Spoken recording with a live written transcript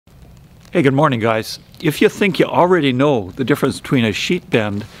Hey, good morning, guys. If you think you already know the difference between a sheet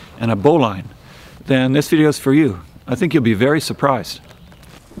bend and a bowline, then this video is for you. I think you'll be very surprised.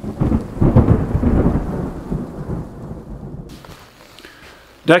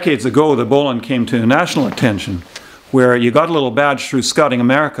 Decades ago, the bowline came to national attention, where you got a little badge through Scouting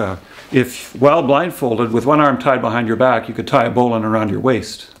America if, while blindfolded, with one arm tied behind your back, you could tie a bowline around your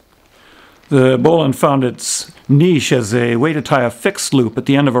waist. The bowline found its niche as a way to tie a fixed loop at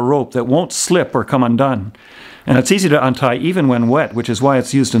the end of a rope that won't slip or come undone. And it's easy to untie even when wet, which is why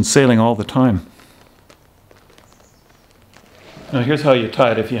it's used in sailing all the time. Now here's how you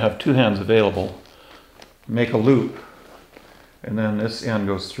tie it if you have two hands available. Make a loop, and then this end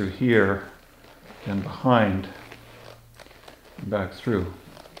goes through here and behind and back through.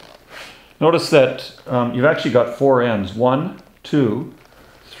 Notice that you've actually got four ends, 1, 2,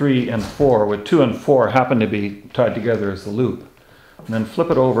 3, and 4, with 2 and 4 happen to be tied together as the loop. And then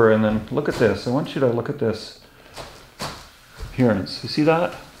flip it over and then look at this. I want you to look at this appearance. You see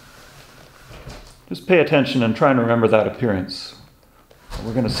that? Just pay attention and try and remember that appearance.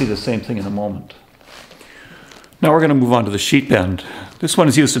 We're going to see the same thing in a moment. Now we're going to move on to the sheet bend. This one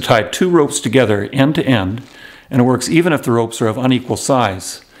is used to tie two ropes together end to end, and it works even if the ropes are of unequal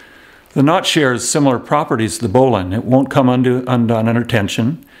size. The knot shares similar properties to the bowline. It won't come undone under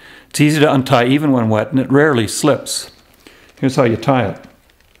tension. It's easy to untie even when wet, and it rarely slips. Here's how you tie it.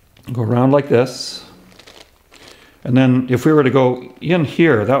 Go around like this. And then if we were to go in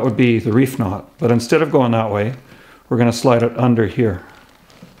here, that would be the reef knot. But instead of going that way, we're going to slide it under here,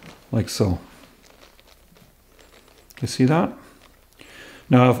 like so. You see that?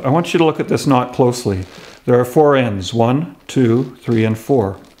 Now, I want you to look at this knot closely. There are 4 ends, 1, 2, 3, and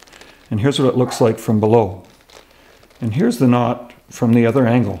 4. And here's what it looks like from below. And here's the knot from the other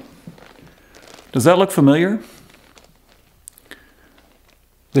angle. Does that look familiar?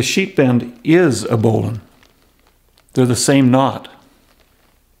 The sheet bend is a bowline. They're the same knot.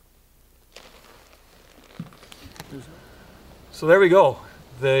 So there we go.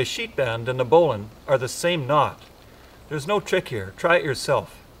 The sheet bend and the bowline are the same knot. There's no trick here. Try it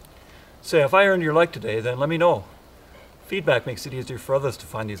yourself. Say, if I earned your like today, then let me know. Feedback makes it easier for others to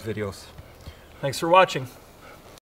find these videos. Thanks for watching.